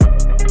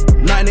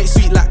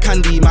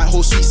candy. Might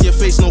hold sweets to your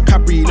face, no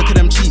Cadbury. Look at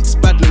them cheeks,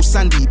 bad little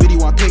Sandy. Biddy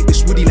wanna take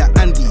this woody like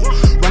Andy.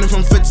 Running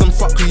from feds and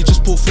fuckery,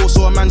 just pull force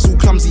so a man's all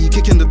clumsy.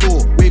 Kicking the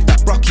door, wave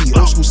that Brocky.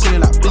 Old school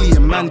singing like Billy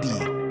and Mandy.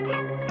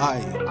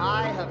 Aye.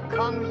 I have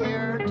come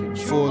here to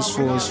Fours.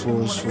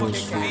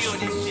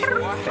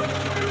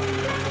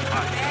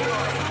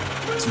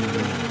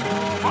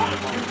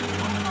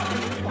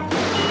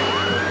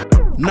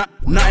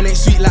 Nothing ain't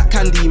sweet like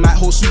candy. Might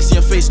hold sweets to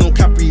your face, no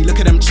Cadbury. Look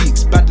at them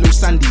cheeks, bad little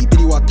Sandy.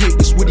 Biddy wanna take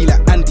this woody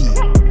like Andy.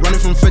 Running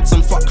from feds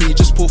and fuckery,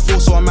 just pull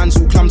force so a man's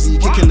all clumsy.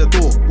 Kicking the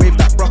door, wave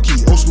that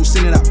Brocky. Old school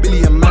singing like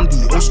Billy and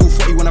Mandy. Old school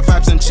 40 when I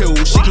vibes and chill.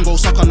 She can go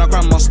suck on her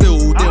grandma still.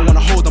 Didn't wanna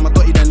hold on my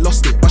dotty, then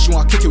lost it. But she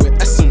wanna kick it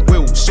with S and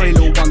Will. Straight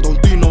little one,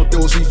 don't do no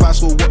deals. Revive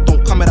for what,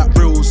 don't come with that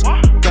brills.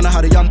 Don't know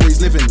how the young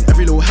boys living.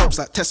 Every little helps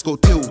like Tesco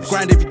tills.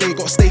 Grind every day,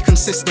 gotta stay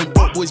consistent.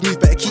 Broke boys move,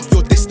 better keep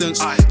your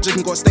distance.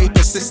 Jigging, gotta stay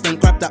persistent.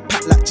 Grab that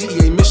pack like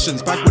GTA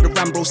missions. Bag with the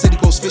Rambo, said he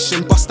goes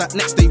fishing. Bust that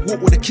next day,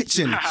 walk with the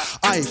kitchen.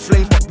 Aye,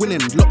 flame fuck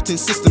winning. Locked in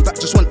system, that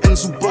just one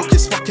ends who broke.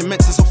 It's fucking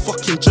meant, it's a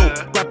fucking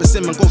joke. Grab a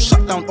sim and go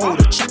shut down all.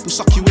 The trap will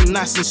suck you in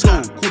nice and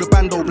slow. Call the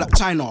bando Black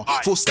China.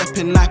 Full step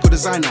in Nike or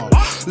designer.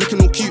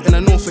 Looking all cute in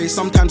a North Face.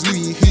 Sometimes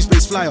Louis, who's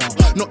base flyer.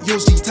 Not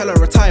yours, G, tell her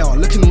retire.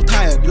 Looking all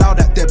tired, loud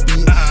at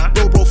deadbeat.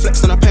 Bro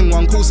flex on a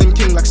penguin, calls him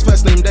king like his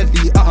first name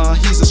deadly.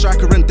 He's a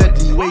striker and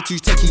deadly. Way too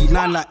techie,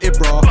 9 like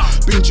Ibra.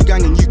 Been you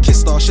gang and you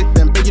kissed her. Shit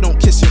then, bet you don't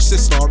kiss your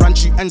sister.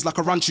 Ranchu ends like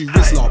a Ranchu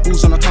Rizzler.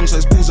 Balls on her tongue, so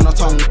it's balls on her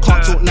tongue.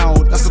 Can't talk now,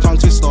 that's the tongue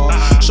twister.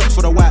 Shot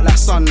for the white like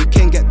sun,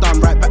 can't get done.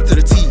 Right back to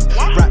the T,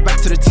 right back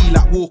to the T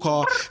like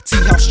Walker. T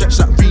house stretch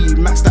like Reed,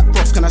 max that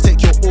broth. Can I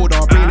take your order?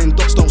 Bringing in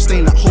dots, don't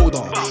stain that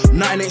holder.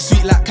 Nothing ain't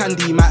sweet like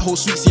candy. Might hold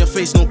sweets to your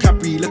face, no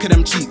Cadbury. Look at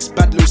them cheeks,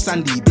 bad little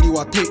Sandy. Biddy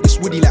wanna take this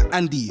woody like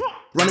Andy.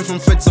 Running from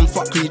feds and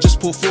fuckery, just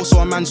pull force so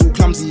a man's all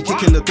clumsy.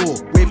 Kicking the door,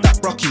 wave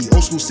that Brocky.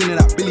 Old school singing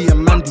like Billy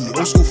and Mandy.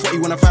 Old school 40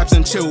 when I vibes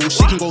and chill.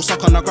 She can go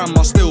suck on her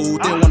grandma still.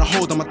 Didn't wanna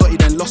hold on my dotty,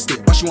 then lost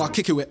it. But she wanna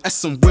kick it with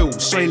S and Will.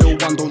 Straight little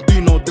one, don't do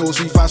no deals.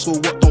 Revive for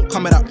what, don't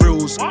come with that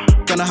brills.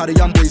 Don't know how the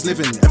young boys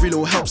living. Every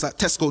little helps like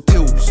Tesco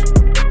tills.